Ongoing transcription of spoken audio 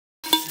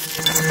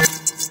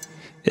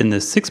In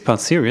this 6-part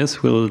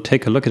series, we'll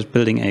take a look at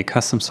building a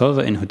custom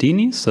solver in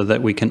Houdini so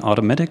that we can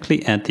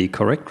automatically add the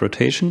correct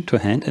rotation to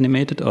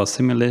hand-animated or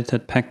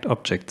simulated packed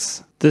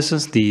objects. This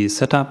is the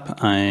setup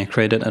I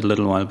created a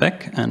little while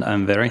back, and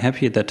I'm very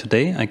happy that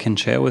today I can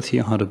share with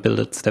you how to build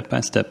it step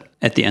by step.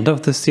 At the end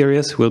of this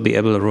series, we'll be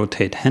able to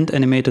rotate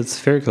hand-animated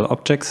spherical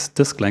objects,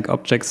 disc-like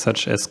objects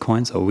such as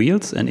coins or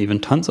wheels, and even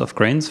tons of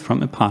grains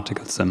from a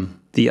particle sim.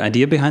 The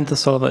idea behind the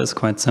solver is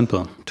quite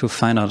simple. To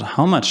find out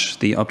how much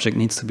the object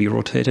needs to be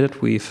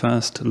rotated, we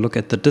first look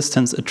at the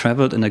distance it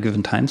traveled in a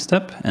given time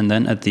step, and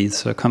then at the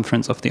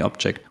circumference of the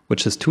object,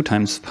 which is 2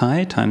 times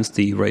pi times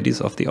the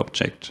radius of the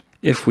object.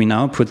 If we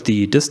now put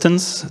the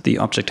distance the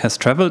object has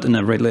traveled in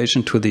a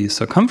relation to the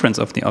circumference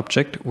of the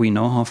object, we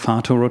know how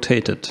far to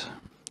rotate it.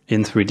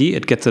 In 3D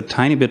it gets a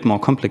tiny bit more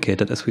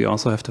complicated, as we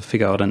also have to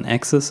figure out an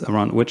axis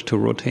around which to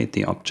rotate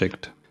the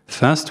object.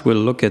 First, we'll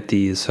look at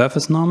the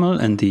surface normal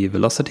and the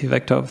velocity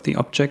vector of the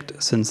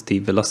object, since the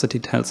velocity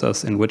tells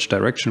us in which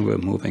direction we're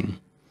moving.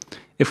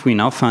 If we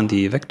now find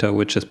the vector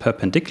which is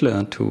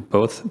perpendicular to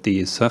both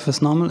the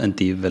surface normal and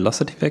the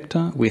velocity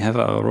vector, we have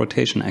our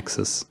rotation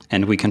axis,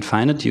 and we can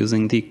find it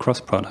using the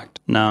cross product.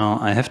 Now,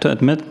 I have to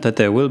admit that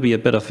there will be a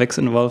bit of X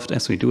involved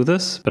as we do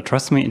this, but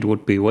trust me, it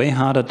would be way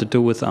harder to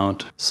do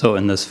without. So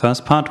in this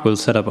first part, we'll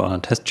set up our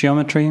test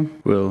geometry,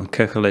 we'll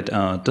calculate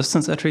our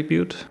distance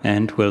attribute,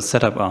 and we'll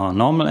set up our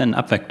normal and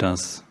up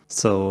vectors.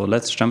 So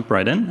let's jump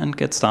right in and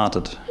get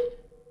started.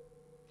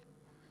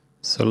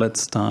 So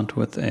let's start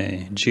with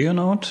a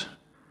geonode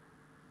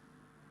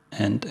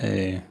and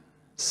a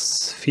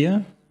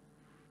sphere.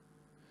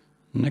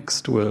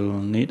 Next we'll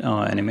need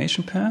our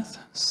animation path,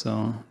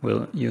 so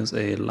we'll use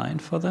a line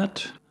for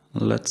that.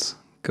 Let's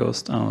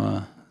ghost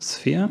our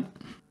sphere,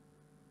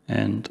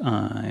 and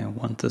I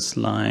want this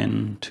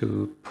line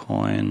to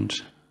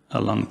point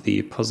along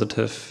the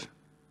positive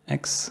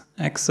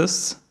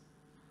x-axis,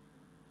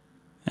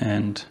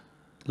 and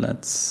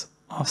let's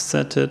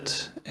offset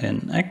it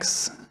in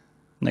x,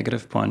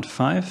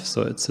 -0.5,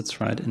 so it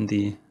sits right in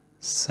the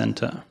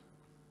center.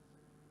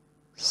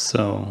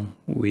 So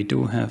we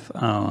do have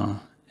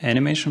our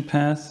animation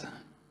path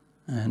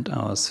and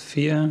our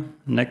sphere.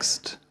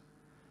 Next,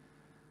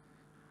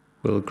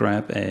 we'll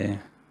grab a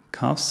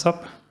curve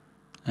sub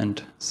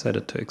and set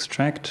it to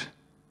extract.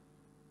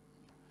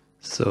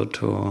 So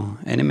to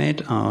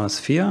animate our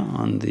sphere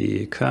on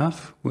the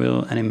curve,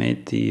 we'll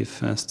animate the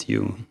first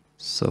hue.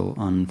 So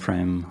on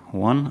frame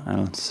 1,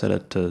 I'll set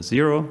it to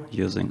 0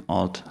 using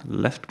Alt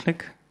left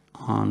click.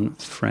 On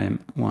frame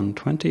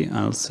 120,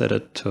 I'll set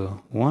it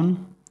to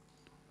 1.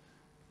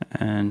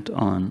 And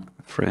on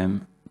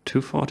frame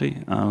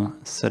 240, I'll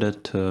set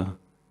it to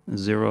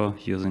 0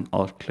 using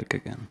Alt click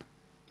again.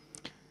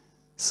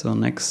 So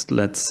next,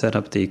 let's set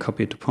up the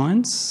copy to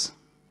points.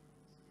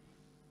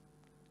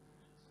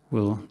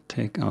 We'll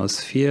take our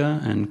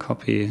sphere and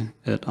copy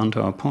it onto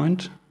our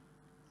point.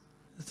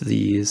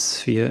 The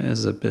sphere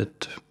is a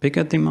bit big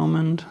at the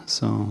moment,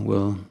 so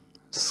we'll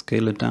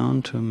scale it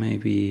down to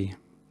maybe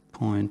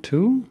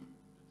 0.2.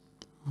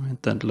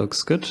 Alright, that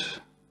looks good.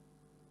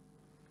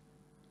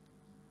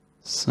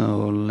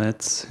 So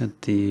let's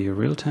hit the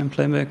real-time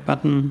playback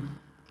button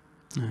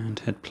and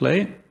hit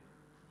play.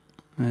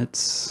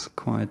 It's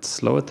quite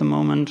slow at the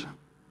moment,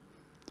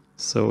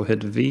 so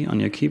hit V on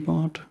your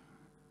keyboard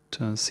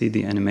to see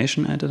the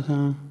animation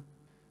editor.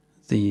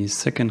 The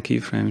second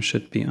keyframe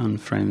should be on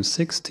frame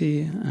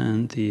 60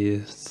 and the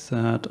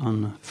third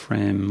on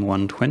frame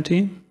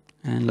 120.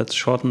 And let's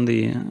shorten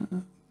the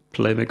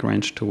playback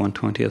range to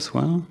 120 as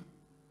well.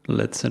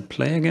 Let's hit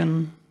play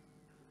again.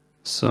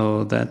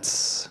 So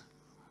that's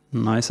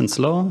nice and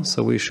slow,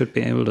 so we should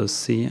be able to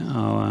see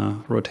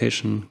our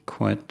rotation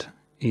quite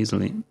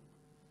easily.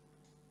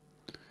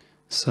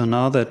 So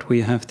now that we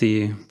have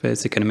the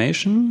basic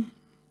animation,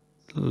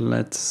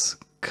 let's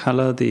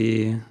color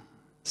the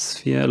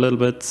sphere a little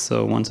bit,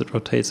 so once it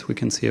rotates we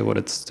can see what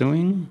it's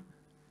doing.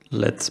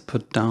 Let's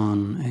put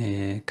down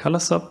a color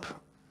sub,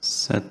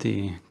 set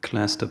the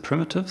class to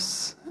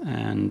primitives,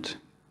 and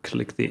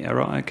click the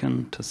arrow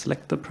icon to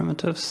select the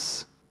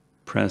primitives.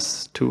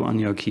 Press 2 on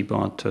your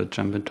keyboard to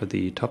jump into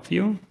the top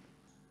view.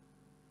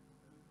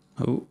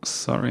 Oh,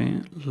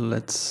 sorry,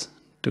 let's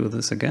do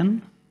this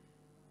again.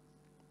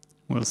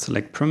 We'll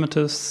select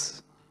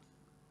primitives.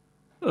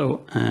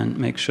 Oh, and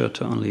make sure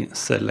to only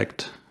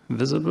select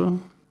visible.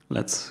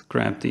 Let's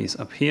grab these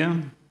up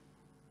here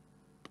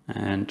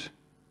and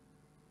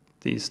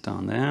these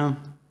down there.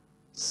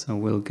 So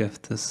we'll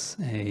give this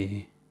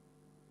a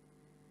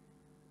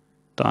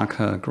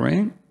darker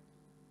gray.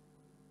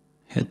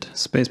 Hit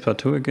spacebar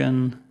 2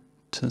 again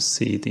to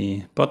see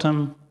the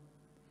bottom.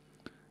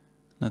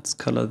 Let's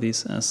color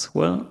these as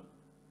well.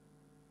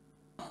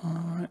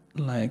 Alright,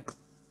 like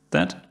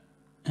that.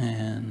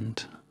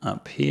 And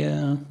up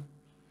here,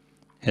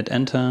 hit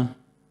enter.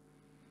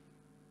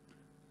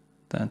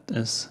 That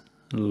is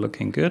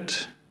looking good.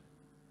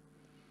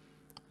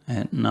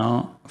 And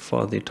now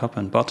for the top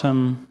and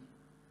bottom,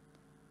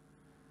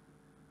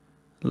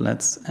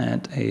 let's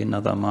add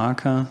another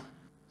marker.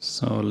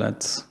 So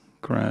let's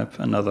grab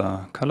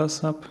another color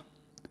sub.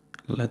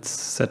 Let's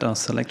set our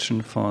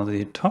selection for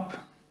the top.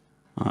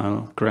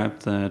 I'll grab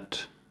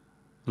that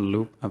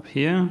loop up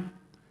here,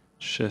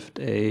 Shift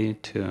A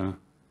to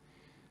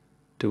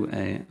do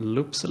a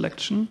loop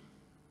selection,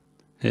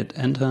 hit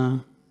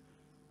enter,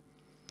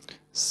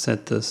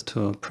 set this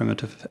to a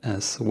primitive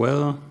as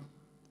well,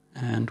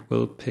 and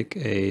we'll pick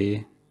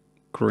a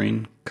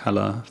green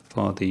color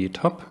for the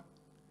top.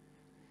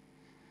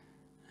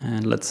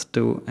 And let's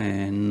do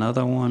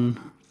another one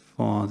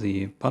for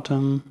the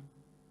bottom,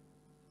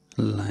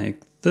 like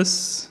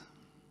this.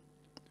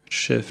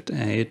 Shift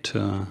A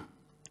to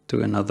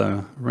do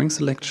another ring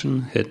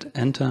selection, hit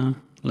enter.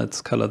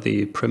 Let's color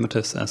the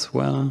primitives as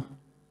well.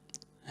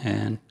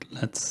 And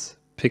let's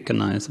pick a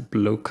nice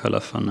blue color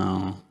for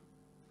now.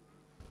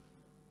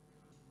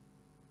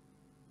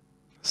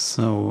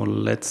 So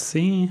let's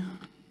see.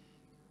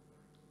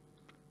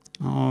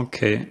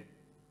 Okay,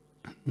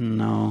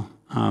 now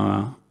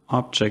our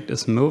object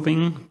is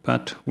moving,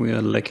 but we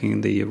are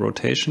lacking the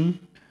rotation.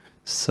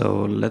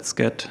 So let's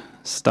get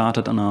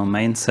started on our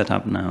main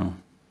setup now.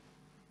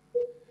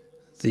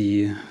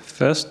 The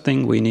first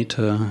thing we need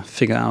to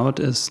figure out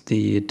is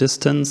the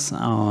distance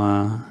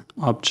our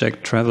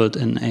object traveled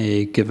in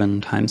a given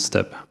time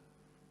step.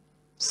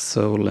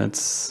 So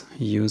let's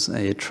use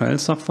a trail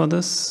sub for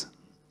this,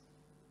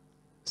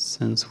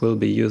 since we'll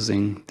be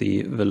using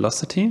the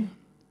velocity.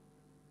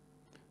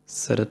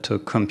 Set it to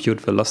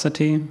compute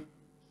velocity.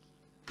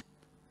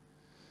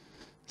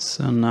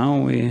 So now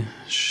we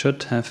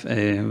should have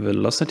a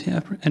velocity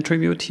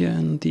attribute here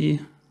in the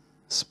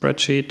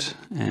spreadsheet,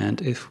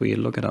 and if we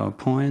look at our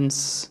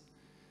points,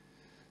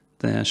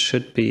 there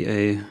should be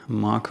a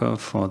marker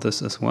for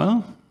this as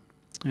well.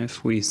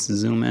 If we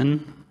zoom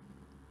in,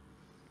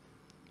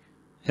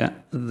 yeah,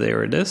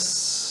 there it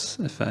is.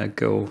 If I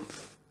go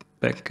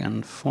back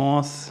and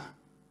forth,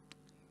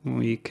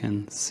 we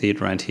can see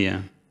it right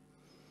here.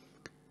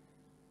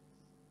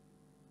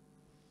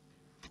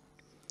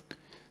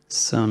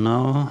 So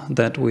now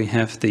that we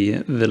have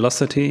the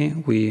velocity,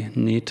 we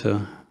need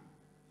to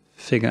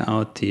figure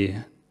out the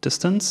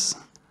distance,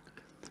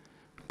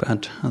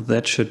 but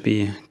that should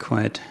be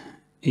quite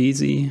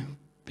easy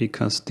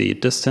because the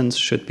distance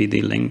should be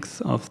the length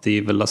of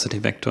the velocity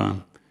vector.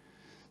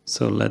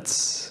 So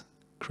let's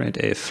create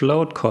a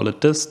float, call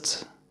it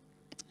dist,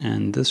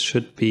 and this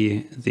should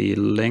be the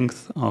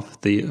length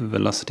of the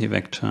velocity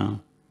vector.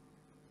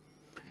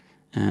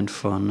 And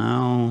for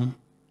now,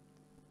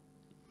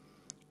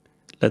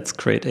 let's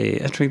create a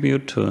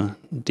attribute to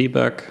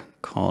debug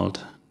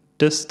called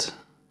dist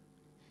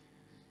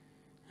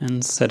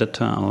and set it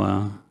to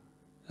our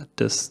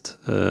dist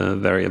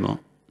variable.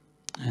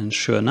 And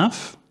sure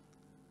enough,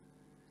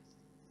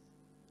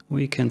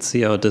 we can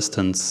see our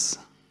distance.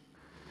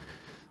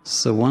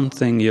 So one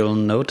thing you'll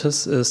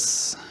notice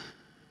is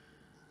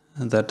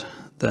that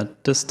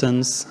that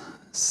distance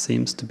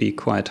seems to be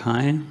quite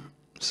high.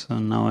 So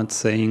now it's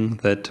saying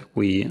that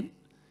we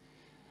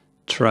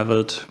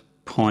traveled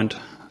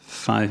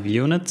 0.5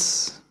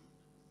 units,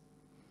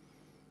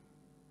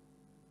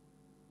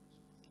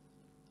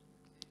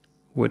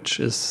 which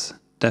is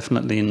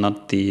definitely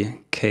not the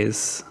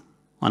case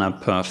on a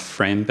per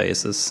frame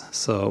basis.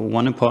 So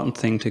one important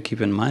thing to keep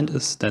in mind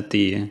is that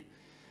the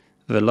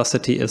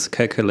velocity is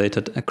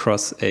calculated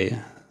across a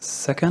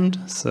second.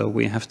 So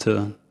we have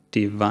to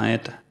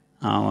divide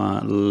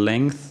our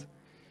length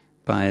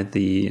by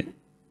the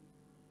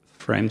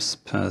frames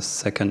per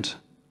second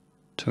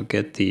to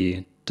get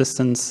the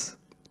distance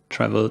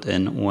traveled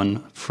in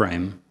one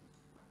frame.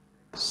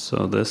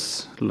 So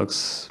this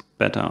looks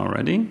better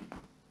already.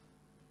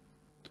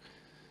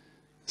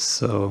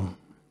 So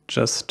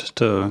just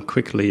to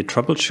quickly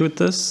troubleshoot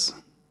this,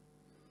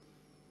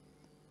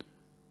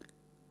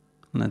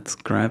 let's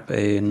grab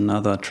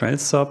another trail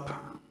sub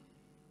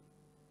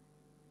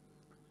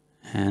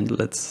and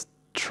let's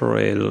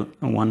trail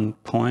 1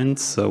 point.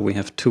 So we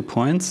have 2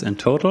 points in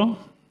total.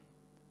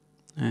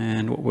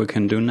 And what we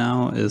can do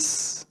now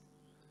is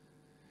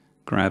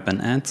grab an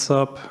add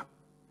sub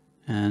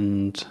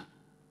and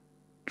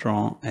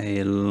draw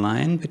a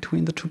line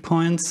between the 2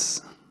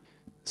 points.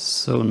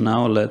 So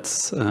now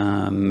let's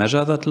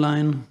measure that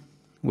line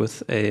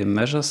with a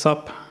measure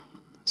sub.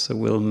 So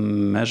we'll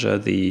measure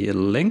the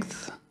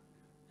length,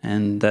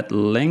 and that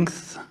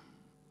length,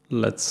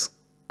 let's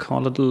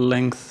call it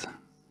length.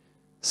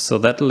 So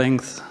that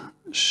length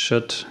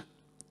should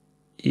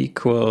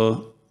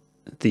equal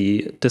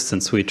the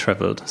distance we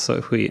traveled. So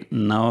if we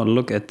now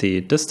look at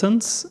the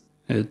distance,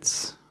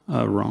 it's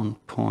around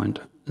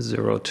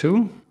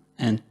 0.02,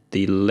 and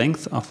the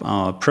length of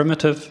our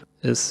primitive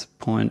is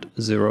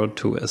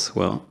 0.02 as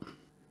well.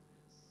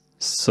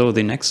 So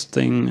the next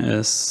thing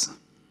is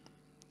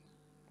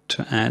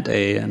to add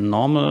a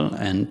normal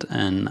and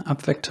an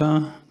up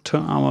vector to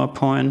our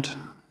point,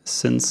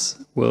 since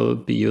we'll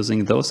be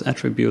using those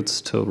attributes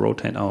to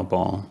rotate our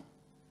ball.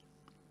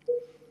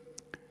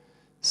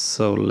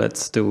 So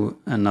let's do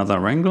another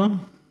wrangle,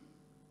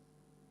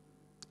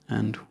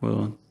 and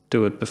we'll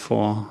do it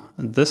before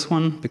this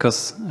one,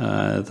 because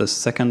the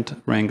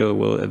second wrangle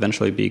will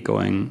eventually be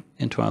going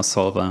into our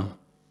solver.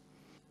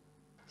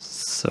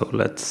 So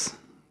let's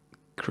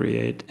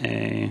create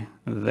a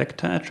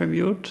vector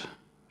attribute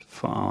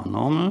for our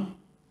normal.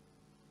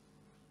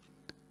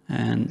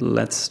 And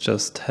let's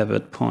just have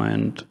it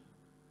point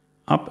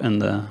up in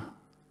the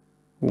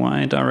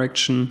y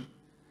direction.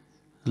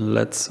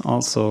 Let's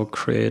also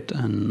create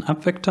an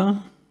up vector.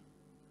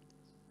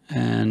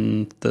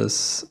 And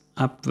this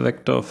up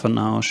vector for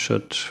now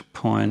should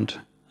point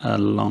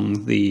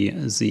along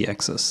the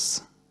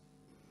z-axis.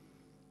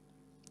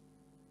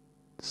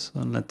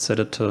 So let's set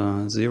it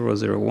to 0,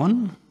 0,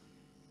 1.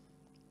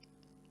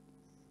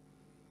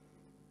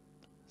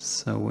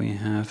 So we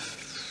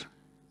have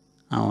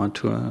our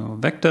two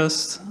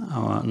vectors,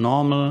 our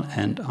normal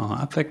and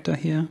our up vector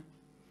here.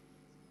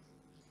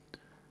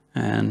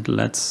 And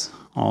let's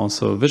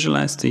also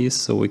visualize these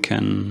so we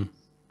can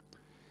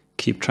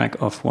keep track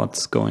of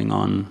what's going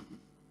on.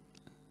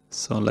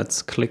 So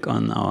let's click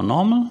on our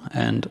normal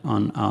and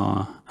on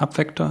our up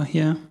vector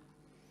here.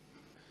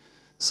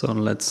 So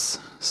let's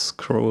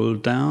scroll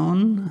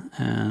down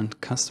and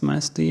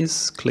customize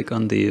these. Click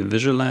on the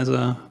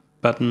visualizer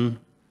button.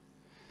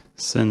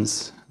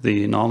 Since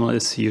the normal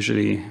is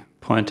usually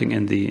pointing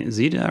in the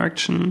z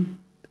direction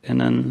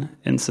in an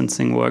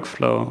instancing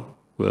workflow,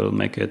 we'll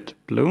make it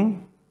blue.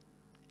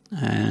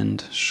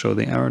 And show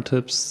the arrow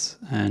tips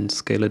and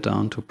scale it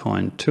down to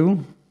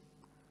 0.2.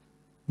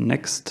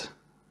 Next,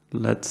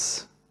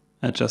 let's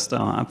adjust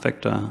our up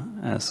vector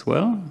as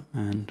well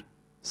and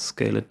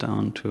scale it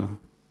down to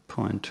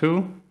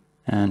 0.2.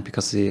 And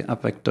because the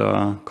up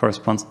vector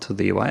corresponds to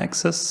the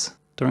y-axis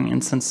during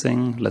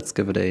instancing, let's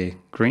give it a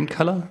green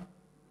color.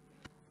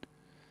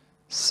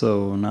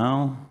 So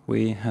now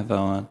we have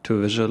our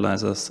two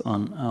visualizers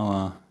on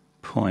our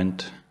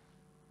point.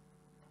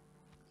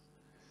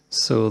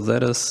 So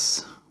that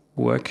is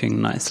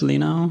working nicely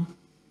now.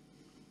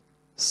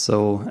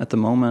 So at the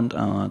moment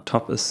our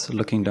top is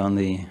looking down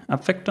the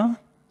up vector.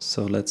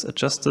 So let's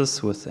adjust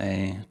this with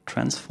a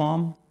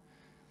transform.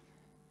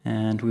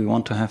 And we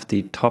want to have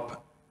the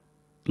top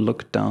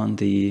look down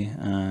the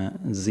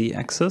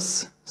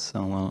z-axis.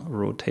 So we'll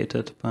rotate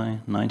it by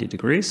 90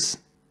 degrees.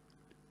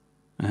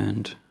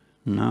 And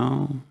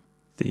now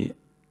the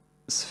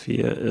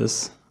sphere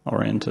is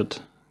oriented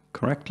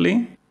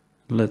correctly.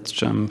 Let's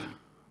jump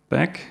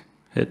back,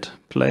 hit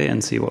play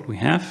and see what we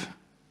have.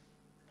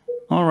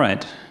 All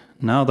right,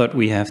 now that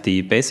we have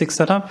the basic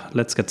setup,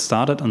 let's get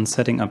started on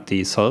setting up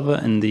the solver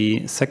in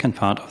the second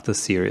part of the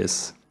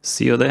series.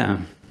 See you there.